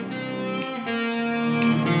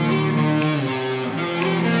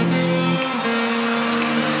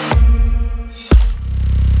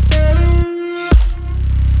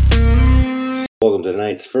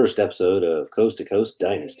tonight's first episode of Coast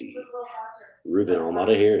Dynasty. Ruben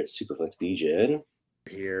Almada here at Superflex DJ.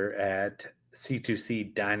 Here at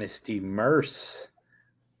C2C Dynasty Merce.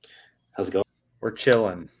 How's it going? We're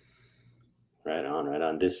chilling. Right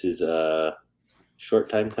on. This is a short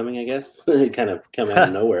time coming, I guess. It kind of come out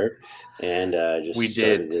of nowhere, and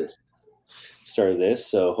started this.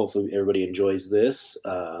 So hopefully everybody enjoys this.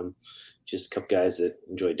 Just a couple guys that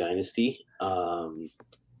enjoy Dynasty,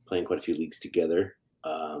 playing quite a few leagues together.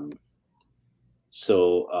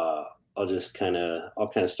 So I'll start a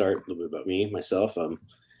little bit about myself. I'm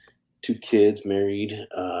 2 kids, married,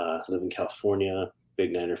 live in California,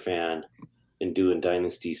 big Niner fan, been doing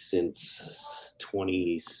Dynasty since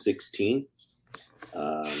 2016.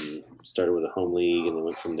 Started with a home league and then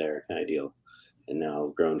went from there, kind of deal. And now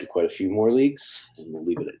I've grown to quite a few more leagues, and we'll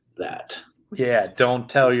leave it at that. Yeah, don't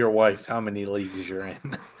tell your wife how many leagues you're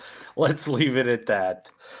in. Let's leave it at that.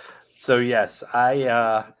 So, yes,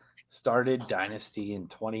 I started Dynasty in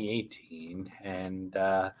 2018, and,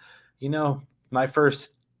 my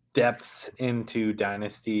first steps into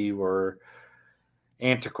Dynasty were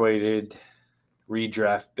antiquated,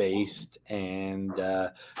 redraft-based, and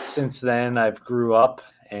since then I've grew up,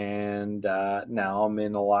 and now I'm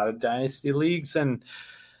in a lot of Dynasty leagues, and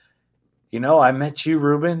I met you,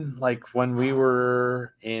 Ruben, like when we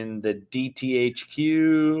were in the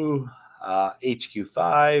DTHQ,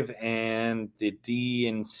 HQ5, and the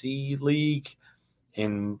DNC League.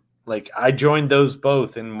 I joined those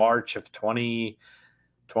both in March of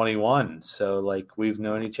 2021. So, we've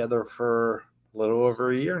known each other for a little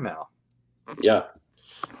over a year now. Yeah,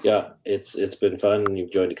 it's been fun.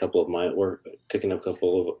 You've joined a couple of my picking up a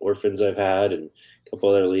couple of orphans I've had, and a couple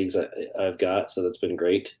other leagues I've got. So that's been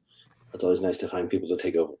great. It's always nice to find people to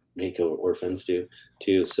take over orphans too.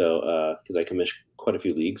 So because I commission quite a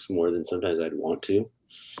few leagues, more than sometimes I'd want to.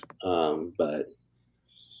 But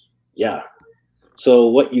yeah. So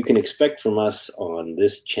what you can expect from us on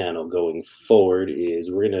this channel going forward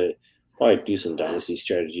is we're gonna probably do some Dynasty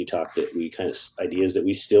strategy talk ideas that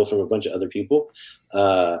we steal from a bunch of other people,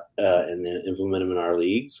 and then implement them in our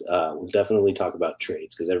leagues. We'll definitely talk about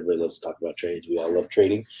trades because everybody loves to talk about trades. We all love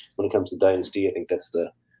trading when it comes to Dynasty. I think that's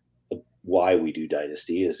the why we do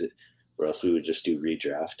Dynasty, or else we would just do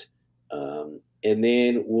redraft. And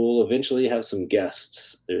then we'll eventually have some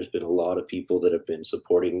guests. There's been a lot of people that have been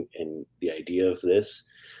supporting in the idea of this,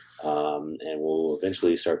 and we'll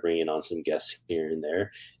eventually start bringing on some guests here and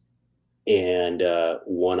there. And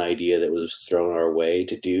one idea that was thrown our way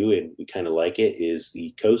to do, and we kind of like it, is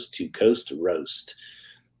the Coast to Coast roast.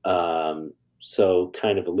 So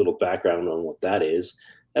kind of a little background on what that is.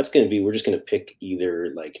 That's going to be, we're just going to pick either,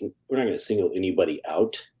 we're not going to single anybody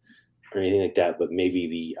out or anything like that, but maybe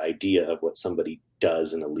the idea of what somebody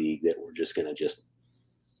does in a league that we're just going to just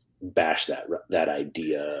bash that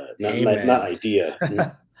idea. Not idea,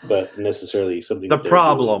 but necessarily something. The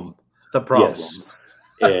problem. Yes.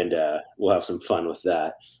 And we'll have some fun with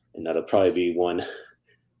that. And that'll probably be one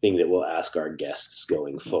thing that we'll ask our guests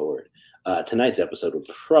going forward. Tonight's episode will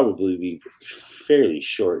probably be fairly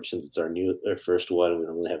short since it's our first one. We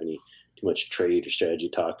don't really have too much trade or strategy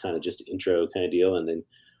talk, kind of just intro kind of deal. And then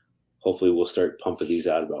hopefully we'll start pumping these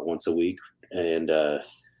out about once a week and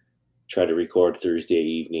try to record Thursday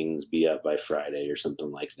evenings, be up by Friday or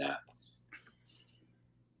something like that.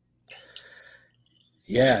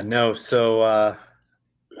 Yeah, no. So,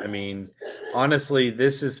 honestly,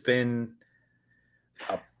 this has been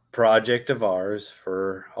a project of ours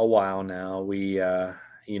for a while now. We,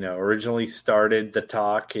 originally started the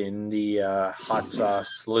talk in the Hot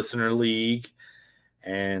Sauce Listener League.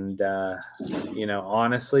 And,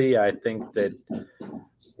 honestly, I think that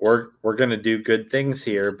we're going to do good things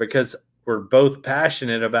here because we're both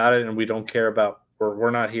passionate about it and we don't care about, we're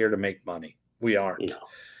not here to make money. We aren't. No.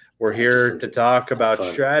 We're here to talk about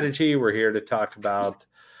strategy. We're here to talk about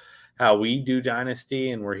how we do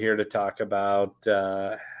Dynasty, and we're here to talk about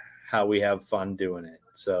how we have fun doing it.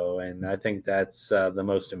 So, and I think that's the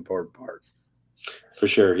most important part. For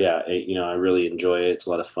sure, yeah. I really enjoy it. It's a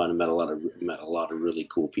lot of fun. I met a lot of really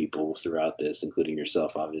cool people throughout this, including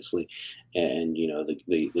yourself, obviously, and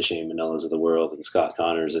the Shane Manellas of the world, and Scott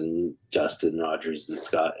Connors, and Justin Rogers, and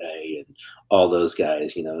Scott A, and all those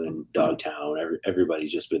guys. In Dogtown,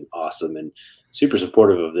 everybody's just been awesome and super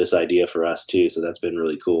supportive of this idea for us too. So that's been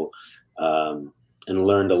really cool, and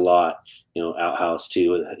learned a lot. Outhouse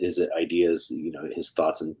too, his ideas, his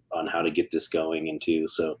thoughts on how to get this going into.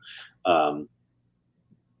 So.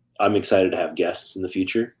 I'm excited to have guests in the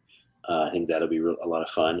future. I think that'll be a lot of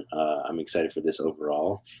fun. I'm excited for this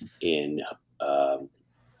overall. And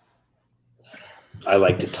I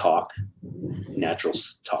like to talk, natural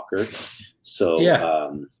talker. So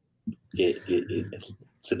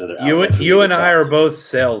it's another outlet for me You to and I are talk. both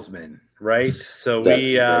salesmen, right? So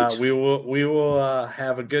Right. we will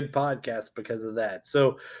have a good podcast because of that.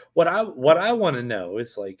 So what I want to know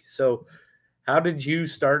is like, so how did you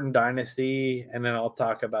start in Dynasty? And then I'll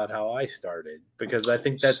talk about how I started because I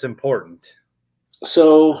think that's important.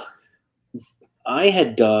 So I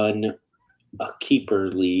had done a keeper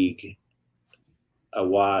league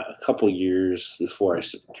a couple years before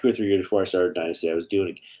 2 or 3 years before I started Dynasty. I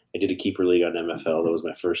did a keeper league on MFL. That was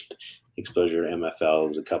my first exposure to MFL. It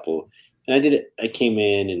was a couple, and I did it. I came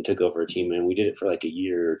in and took over a team, and we did it for like a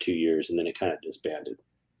year or 2 years, and then it kind of disbanded.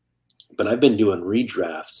 But I've been doing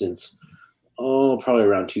redraft since probably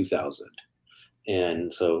around 2000,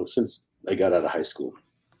 and so since I got out of high school,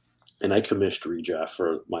 and I commissioned redraft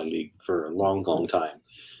for my league for a long, long time.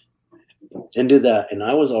 And did that, and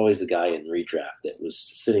I was always the guy in redraft that was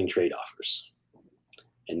sending trade offers,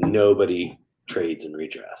 and nobody trades in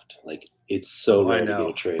redraft. Like it's so rare to get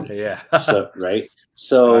a trade. Yeah.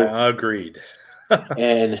 So Agreed.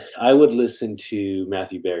 and I would listen to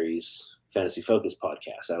Matthew Berry's Fantasy Focus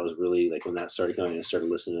podcast. I was really like when that started coming, I started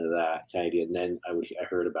listening to that kind of, and then I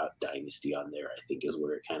heard about Dynasty on there. I think is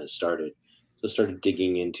where it kind of started. So I started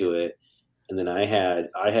digging into it, and then I had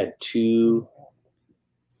two.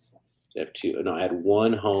 I had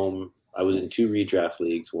one home. I was in two redraft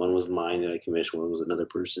leagues. One was mine that I commissioned. One was another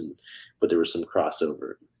person, but there was some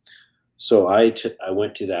crossover. So I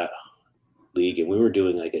went to that league, and we were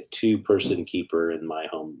doing like a 2-person keeper in my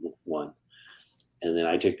home one. And then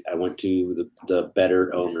I went to the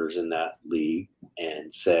better owners in that league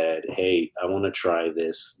and said, "Hey, I want to try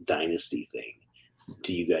this dynasty thing.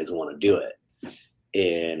 Do you guys want to do it?"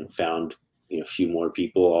 And found a few more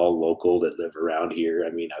people, all local that live around here. I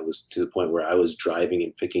mean, I was to the point where I was driving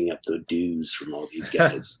and picking up the dues from all these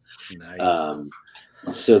guys. Nice.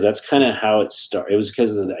 So that's kind of how it started. It was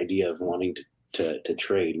because of the idea of wanting to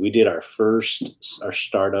trade. We did our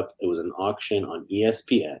startup. It was an auction on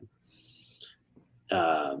ESPN.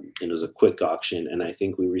 And it was a quick auction, and I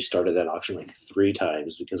think we restarted that auction like 3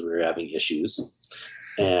 times because we were having issues.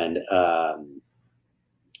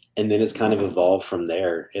 And then it's kind of evolved from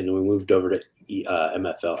there. And we moved over to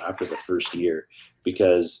MFL after the first year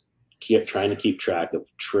because trying to keep track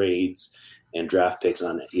of trades and draft picks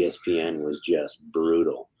on ESPN was just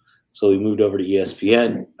brutal. So we moved over to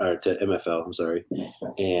ESPN or to MFL, I'm sorry,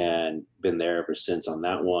 and been there ever since on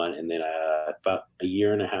that one. And then about a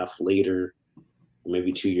year and a half later, or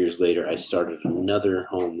maybe 2 years later, I started another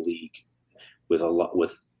home league with a lot of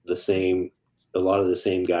the same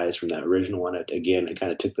guys from that original one. I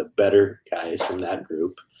kind of took the better guys from that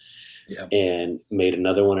group and made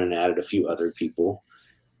another one and added a few other people.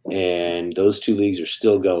 And those 2 leagues are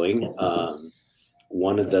still going.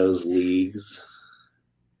 One of those leagues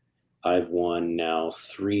I've won now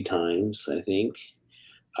 3 times, I think.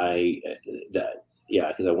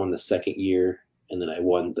 Because I won the second year, and then I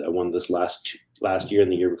won this last year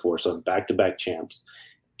and the year before. So I'm back-to-back champs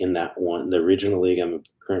in that one. The original league, I'm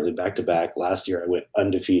currently back-to-back. Last year I went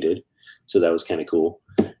undefeated, so that was kind of cool.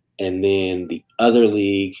 And then the other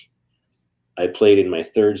league, I played in my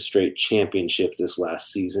 3rd straight championship this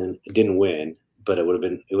last season. I didn't win, but it would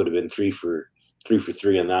have been 3 for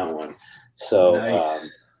 3 on that one. So,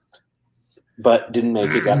 nice. But didn't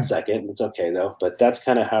make it. Got second. It's okay though. But that's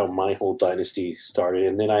kind of how my whole dynasty started.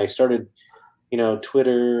 And then I started,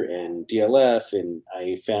 Twitter and DLF, and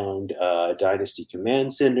I found Dynasty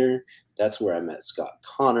Command Center. That's where I met Scott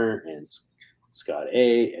Connor and Scott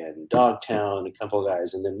A and Dogtown, a couple of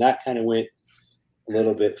guys, and then that kind of went a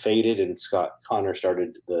little bit faded, and Scott Connor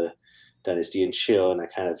started the Dynasty and Chill, and I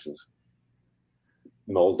kind of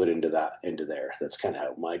molded into there. That's kind of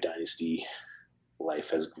how my Dynasty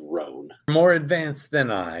life has grown. More advanced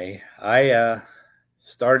than I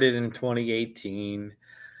started in 2018.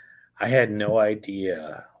 I had no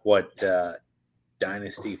idea what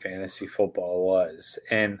Dynasty Fantasy Football was.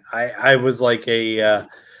 And I was like a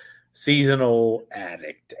seasonal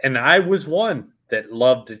addict. And I was one that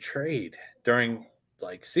loved to trade during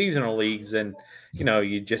like seasonal leagues. And,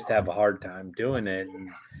 you just have a hard time doing it.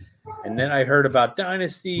 And then I heard about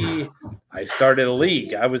Dynasty. I started a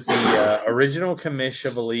league. I was the original commish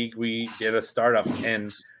of a league. We did a startup.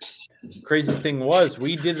 And crazy thing was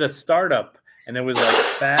we did a startup. And it was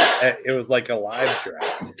like that. It was like a live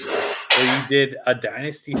draft. So you did a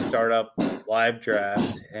Dynasty startup live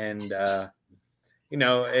draft, and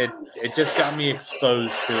it just got me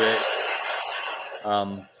exposed to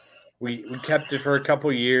it. We kept it for a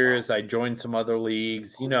couple years. I joined some other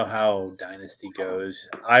leagues. You know how Dynasty goes.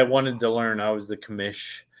 I wanted to learn. I was the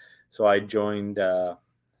commish, So I joined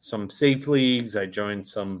some safe leagues. I joined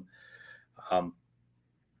some.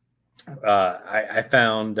 I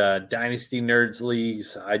found Dynasty Nerds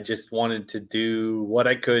leagues. I just wanted to do what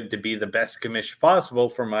I could to be the best commish possible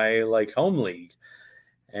for my home league.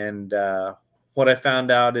 And what I found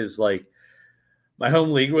out is my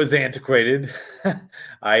home league was antiquated.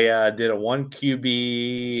 I did a 1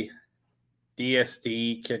 QB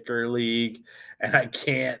DST kicker league,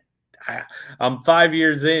 and I'm 5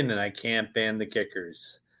 years in and I can't ban the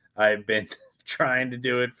kickers. I've been trying to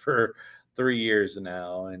do it for 3 years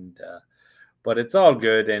now, and but it's all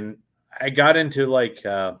good. And I got into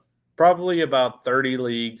probably about 30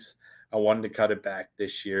 leagues. I wanted to cut it back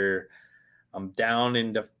this year. I'm down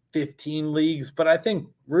into 15 leagues, but I think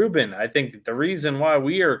the reason why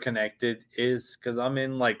we are connected is because I'm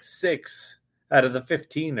in 6 out of the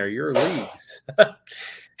 15 are your leagues.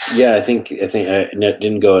 Yeah, I think I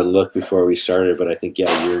didn't go and look before we started, but I think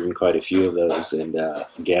you're in quite a few of those, and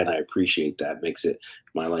again, I appreciate that. Makes it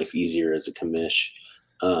my life easier as a commish,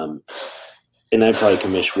 and I probably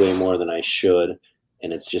commish way more than I should,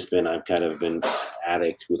 and it's just been I've kind of been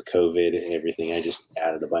addict with COVID and everything. I just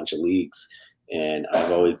added a bunch of leagues, and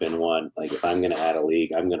I've always been one if I'm going to add a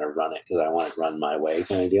league, I'm going to run it because I want it run my way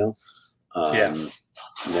kind of deal. And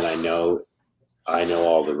then I know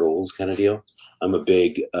all the rules kind of deal. I'm a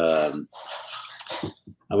big read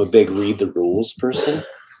the rules person.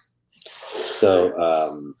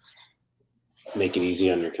 So make it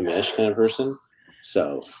easy on your commish kind of person.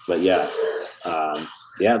 So, but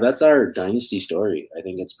that's our dynasty story. I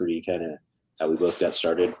think it's pretty kind of how we both got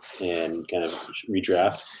started and kind of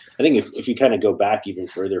redraft. I think if you kind of go back even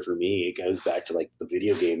further for me, it goes back to the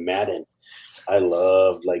video game Madden. I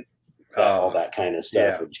loved all that kind of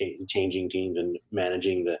stuff and changing teams and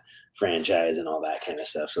managing the franchise and all that kind of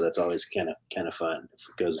stuff. So that's always kind of fun. If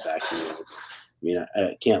it goes back to me,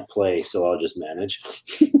 I can't play, so I'll just manage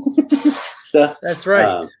stuff. That's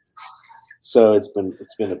right. So it's been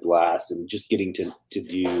a blast, and just getting to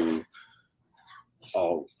do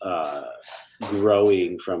all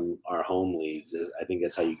growing from our home leagues. I think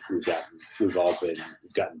that's how we've gotten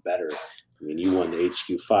better. I mean, you won the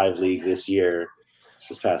HQ5 league this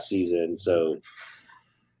past season, so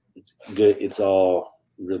it's good. It's all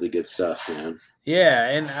really good stuff, man. Yeah,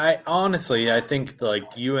 and I think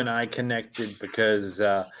you and I connected because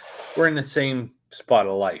we're in the same spot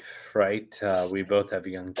of life, right? We both have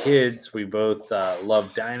young kids. We both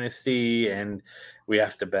love Dynasty, and we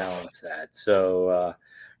have to balance that. So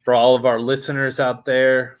for all of our listeners out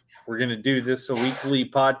there, we're going to do this a weekly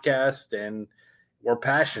podcast, and we're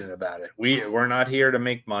passionate about it. We're not here to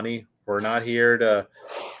make money. We're not here to,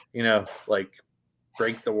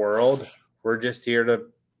 break the world. We're just here to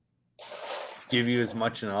give you as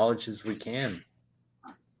much knowledge as we can.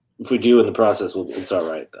 If we do in the process, it's all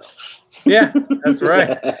right, though. Yeah, that's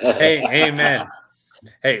right. Hey, amen.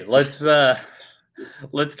 Hey, let's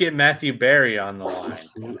get Matthew Berry on the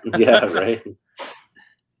line. Yeah, right.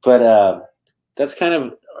 But that's kind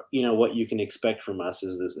of what you can expect from us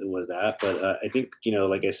is this with that. But I think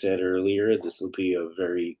like I said earlier, this will be a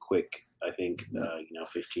very quick. I think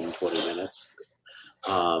 15, 20 minutes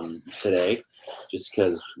today, just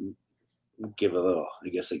because give a little. I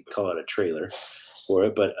guess I call it a trailer for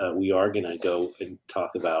it. But we are gonna go and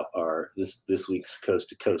talk about this week's Coast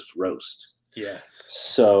to Coast roast. Yes.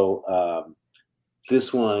 So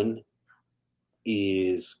this one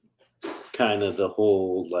is kind of the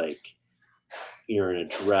whole you're in a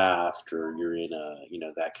draft or you're in a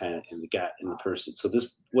that kind of in the person. So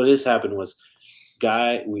what has happened was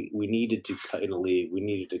we needed to cut in a league.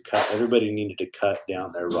 Everybody needed to cut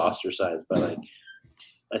down their roster size by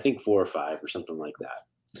I think 4 or 5 or something like that.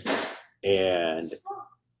 And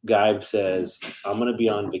guy says, I'm going to be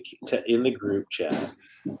on in the group chat,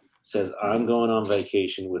 says, I'm going on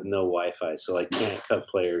vacation with no Wi-Fi, so I can't cut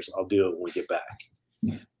players. I'll do it when we get back.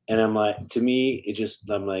 And I'm like, to me,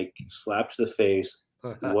 I'm like, slapped to the face.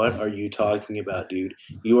 What are you talking about, dude?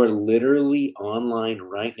 You are literally online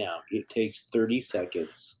right now. It takes 30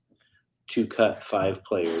 seconds to cut 5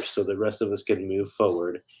 players so the rest of us can move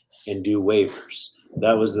forward and do waivers.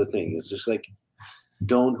 That was the thing. It's just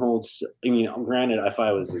don't hold. I mean, granted, if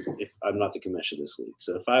I'm not the commissioner of this league,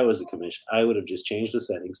 so if I was the commissioner, I would have just changed the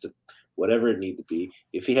settings to whatever it needed to be.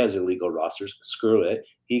 If he has illegal rosters, screw it.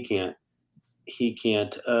 He can't pick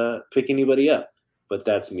anybody up. But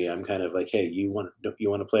that's me. I'm kind of like, hey, you want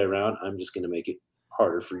to play around? I'm just going to make it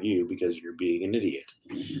harder for you because you're being an idiot.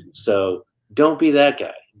 So don't be that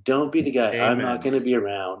guy. Don't be the guy. Amen. I'm not going to be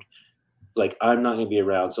around. I'm not going to be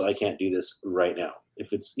around, so I can't do this right now.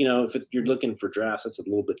 If you're looking for drafts, that's a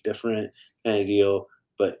little bit different kind of deal.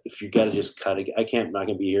 But if you got to just cut, I'm not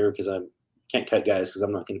going to be here because can't cut guys because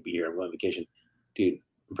I'm not going to be here. I'm going on vacation, dude.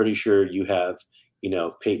 I'm pretty sure you have,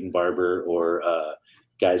 Peyton Barber or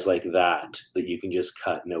guys like that you can just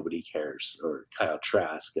cut. Nobody cares. Or Kyle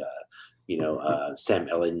Trask, Sam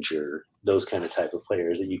Ellinger, those kind of type of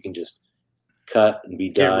players that you can just cut and be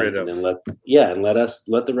done, and then let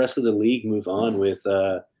the rest of the league move on with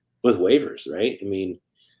waivers, right? I mean,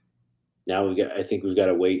 now I think we've got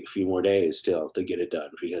to wait a few more days still to get it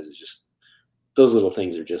done because it's just those little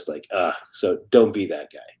things are just like so don't be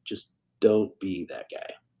that guy. Just don't be that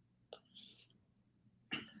guy.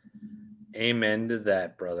 Amen to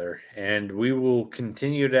that, brother. And we will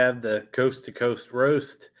continue to have the Coast to Coast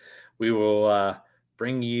roast. We will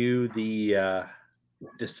bring you the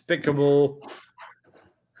despicable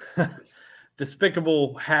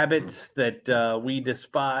habits that we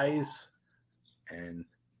despise, and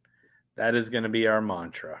that is going to be our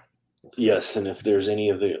mantra. Yes, and if there's any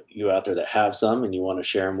of you out there that have some and you want to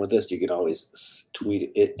share them with us, you can always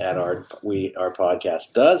tweet it at our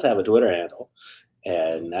podcast does have a Twitter handle,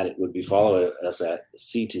 and that it would be follow us at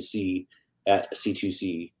C2C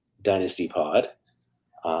Dynasty Pod,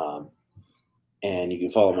 and you can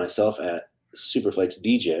follow myself at Superflex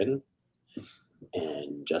DGen,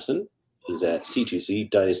 and Justin is at C2C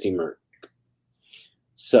Dynasty Merc.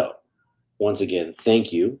 So, once again,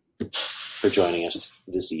 thank you for joining us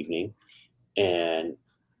this evening. And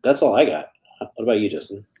that's all I got. What about you,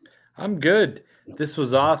 Justin? I'm good. This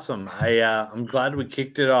was awesome. I'm glad we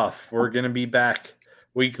kicked it off. We're going to be back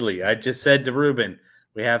weekly. I just said to Ruben,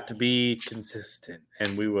 we have to be consistent,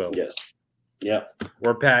 and we will. Yes. Yep.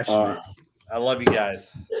 We're passionate. I love you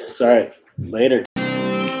guys. Sorry. Later.